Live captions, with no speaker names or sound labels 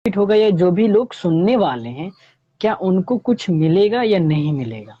Benefit होगा या जो भी लोग सुनने वाले हैं, क्या उनको कुछ मिलेगा या नहीं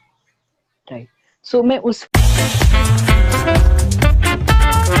मिलेगा, राइट। सो मैं उस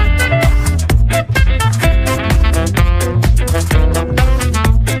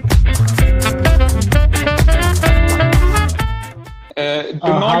Do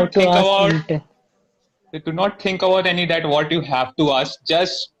how not to think about ask do not think about any that what you have to ask.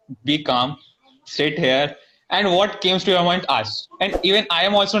 Just be calm, sit here, and what comes to your mind, ask. And even I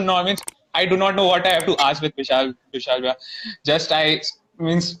am also not means I do not know what I have to ask with Vishal. Just I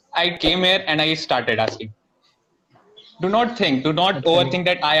means I came here and I started asking. Do not think, do not overthink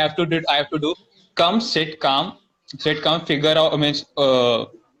that I have to do. I have to do. Come, sit calm. Figure out means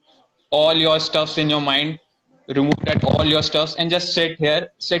all your stuffs in your mind, remove that all your stuffs and just sit here,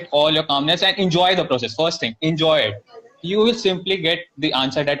 sit all your calmness and enjoy the process. First thing, enjoy it. You will simply get the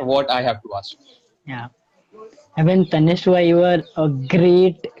answer that what I have to ask. Yeah. Even Tanishwa, you are a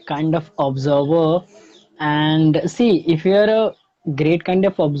great kind of observer. And see, if you are a great kind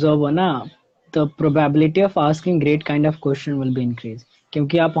of observer, ना, the probability of asking great kind of question will be increased.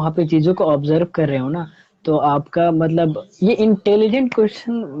 क्योंकि आप वहाँ पे चीजों को observe कर रहे हो ना, तो आपका मतलब ये इंटेलिजेंट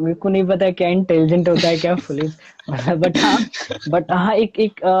क्वेश्चन, मेरे को नहीं पता क्या इंटेलिजेंट होता है क्या फुलिश, बट हाँ एक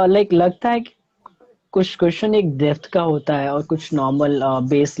एक लाइक लगता है कि कुछ क्वेश्चन एक डेप्थ का होता है और कुछ नॉर्मल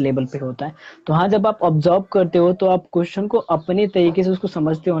बेस लेवल पे होता है। तो हाँ, जब आप ऑब्जर्व करते हो तो आप क्वेश्चन को अपने तरीके से उसको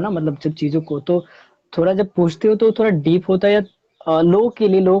समझते हो ना, मतलब जब चीजों को तो थोड़ा जब पूछते हो तो थोड़ा डीप होता है, या लोगों के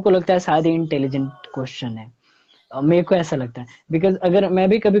लिए लोगों को लगता है शायद इंटेलिजेंट क्वेश्चन है। मेरे को ऐसा लगता है, बिकॉज अगर मैं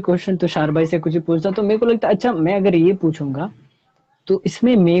भी कभी क्वेश्चन तुषार भाई से कुछ पूछता तो मेरे को लगता है अच्छा मैं अगर ये पूछूंगा तो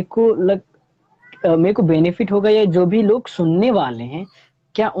इसमें मेरे को बेनिफिट होगा या जो भी लोग सुनने वाले हैं,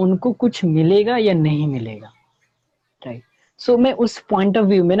 क्या उनको कुछ मिलेगा या नहीं मिलेगा, राइट। सो मैं उस पॉइंट ऑफ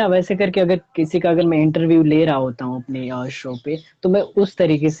व्यू में ना, वैसे करके अगर किसी का अगर मैं इंटरव्यू ले रहा होता हूँ अपने शो पे, तो मैं उस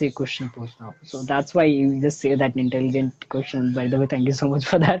तरीके से क्वेश्चन पूछता हूँ। So that's why you just say that intelligent question, by the way thank you so much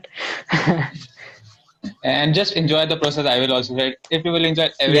for that. And just enjoy the process. I will also say if you will enjoy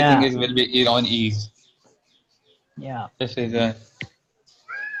everything या is will be on ease. या Just enjoy.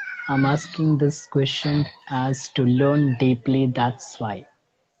 I'm asking this question as to learn deeply, that's why.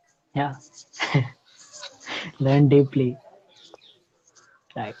 Yeah. Learn deeply,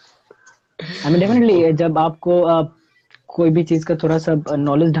 right. I mean definitely जब आपको कोई भी चीज का थोड़ा सा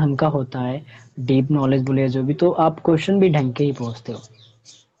नॉलेज ढंग का होता है, डीप नॉलेज बोले जो भी, तो आप क्वेश्चन भी ढंग के ही पूछते हो,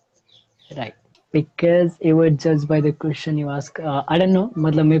 राइट। बिकॉज यू वर जज by the question you ask. I don't know,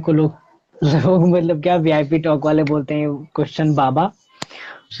 मतलब मेरे को लोग लोग मतलब क्या वीआईपी टॉक वाले बोलते हैं क्वेश्चन बाबा।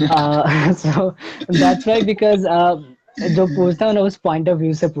 सो दैट्स व्हाई, बिकॉज जो पूछता हूँ ना उस पॉइंट ऑफ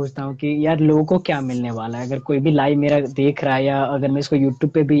व्यू से पूछता हूँ कि यार लोगों को क्या मिलने वाला है, अगर कोई भी लाइव मेरा देख रहा है या अगर मैं इसको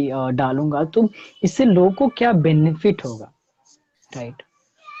यूट्यूब पे भी डालूंगा तो इससे लोगों को क्या बेनिफिट होगा, राइट।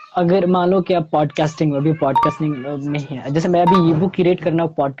 अगर मान लो कि आप पॉडकास्टिंग, अभी पॉडकास्टिंग नहीं है, जैसे मैं अभी ई बुक क्रिएट करना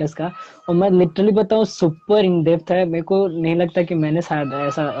हूँ पॉडकास्ट का, और मैं लिटरली बताऊँ सुपर इन डेप्थ है, मेरे को नहीं लगता कि मैंने शायद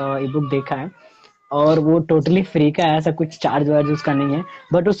ऐसा ई बुक देखा है, और वो टोटली फ्री का है, ऐसा कुछ चार्ज वार्ज उसका नहीं है,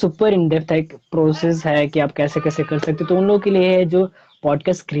 बट वो सुपर इन डेप्थ है, एक प्रोसेस है कि आप कैसे कैसे कर सकते हो। तो उन लोगों के लिए है जो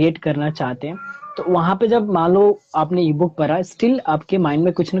पॉडकास्ट क्रिएट करना चाहते हैं, तो वहां पे जब मान लो आपने ई बुक पढ़ा, स्टिल आपके माइंड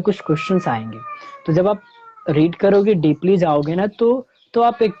में कुछ ना कुछ क्वेश्चंस आएंगे, तो जब आप रीड करोगे, डीपली जाओगे ना, तो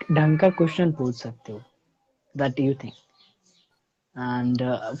आप एक ढंग का क्वेश्चन पूछ सकते हो, that you think. And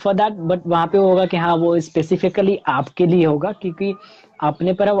for that, but वहां पे होगा कि हाँ वो स्पेसिफिकली आपके लिए होगा, क्योंकि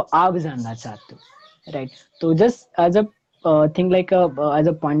आपने पर वो आप जानना चाहते हो, राइट। तो just as a think like as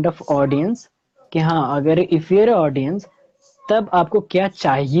a point of audience, कि हाँ अगर इफ यूर ऑडियंस, तब आपको क्या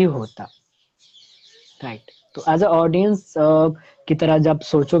चाहिए होता, राइट। तो एज अ ऑडियंस की तरह जब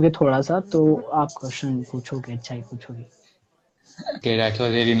सोचोगे थोड़ा सा, तो आप क्वेश्चन पूछोगे, अच्छा ही पूछोगे। Okay, that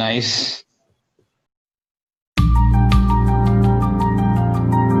was really nice.